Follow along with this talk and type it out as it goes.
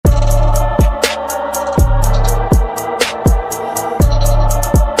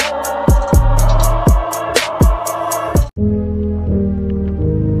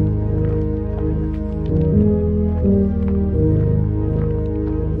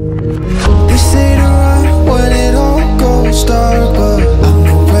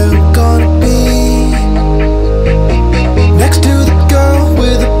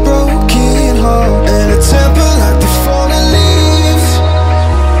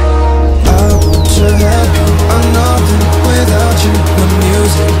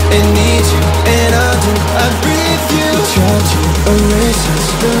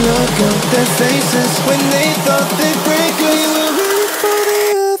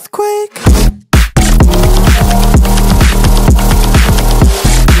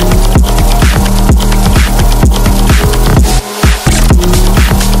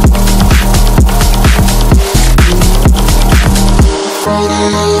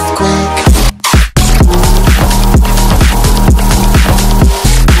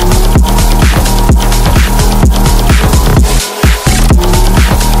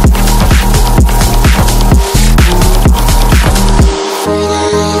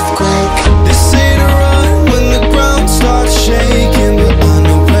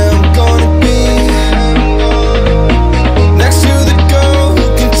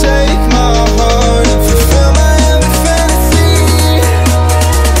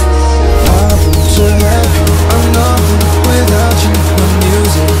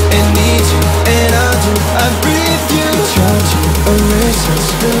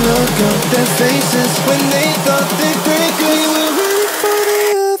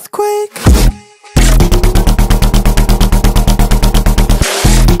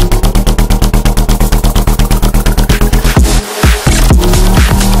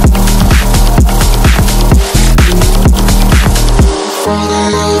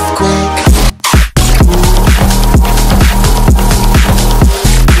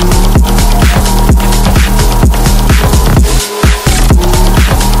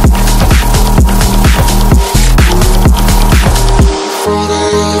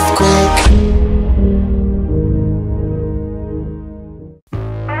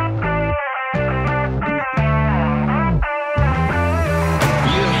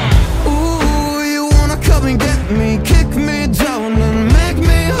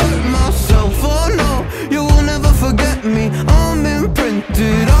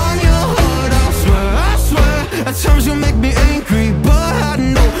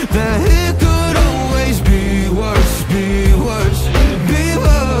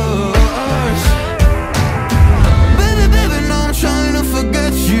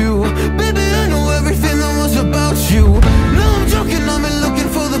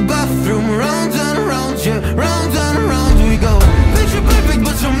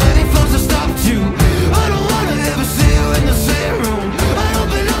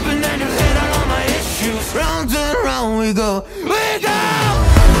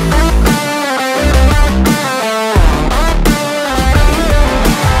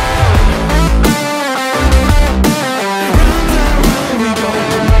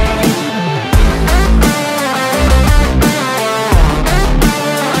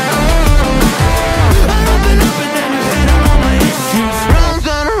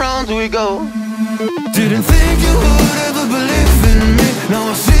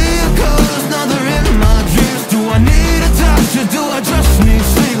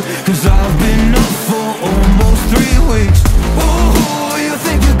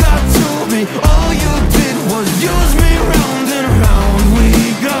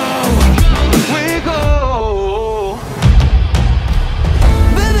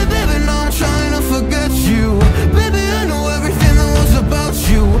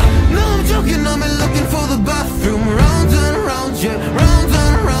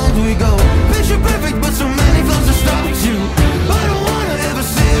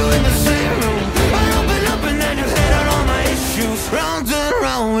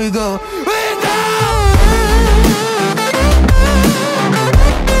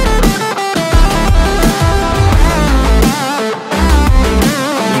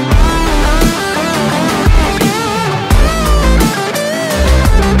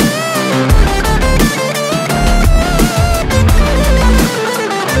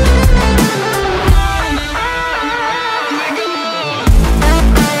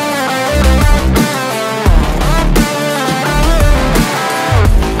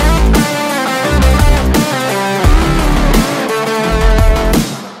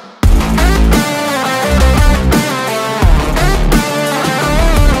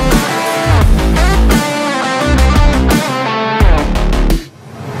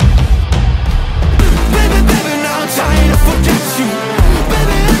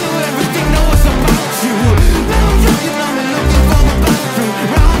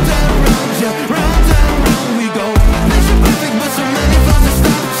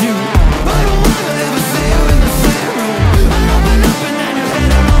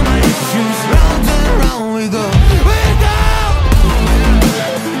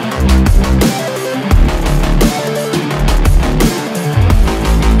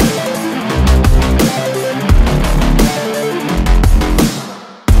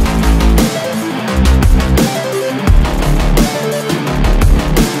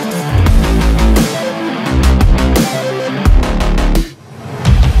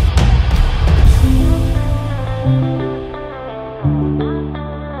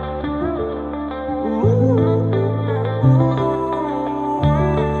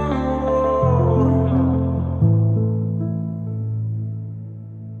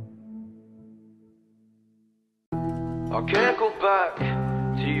I can't go back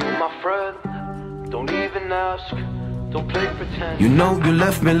to you, my friend. Don't even ask, don't play pretend. You know you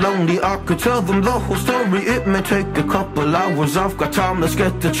left me lonely, I could tell them the whole story. It may take a couple hours, I've got time, let's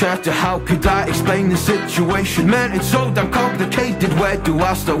get to chat. How could I explain the situation? Man, it's so damn complicated. Where do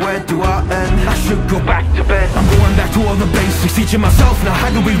I start, where do I end? I should go back to bed. I'm going back to all the basics, teaching myself now how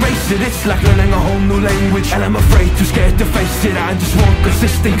to erase it. It's like learning a whole new language, and I'm afraid, too scared to face it. I just want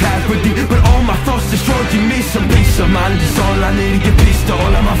consistent clarity, but all my thoughts destroying me. Some peace of mind is all I need, to give peace to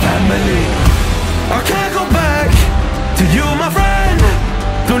all of my family. I can't go back to you, my friend.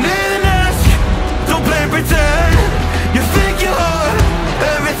 Don't even ask, don't play pretend. You think you're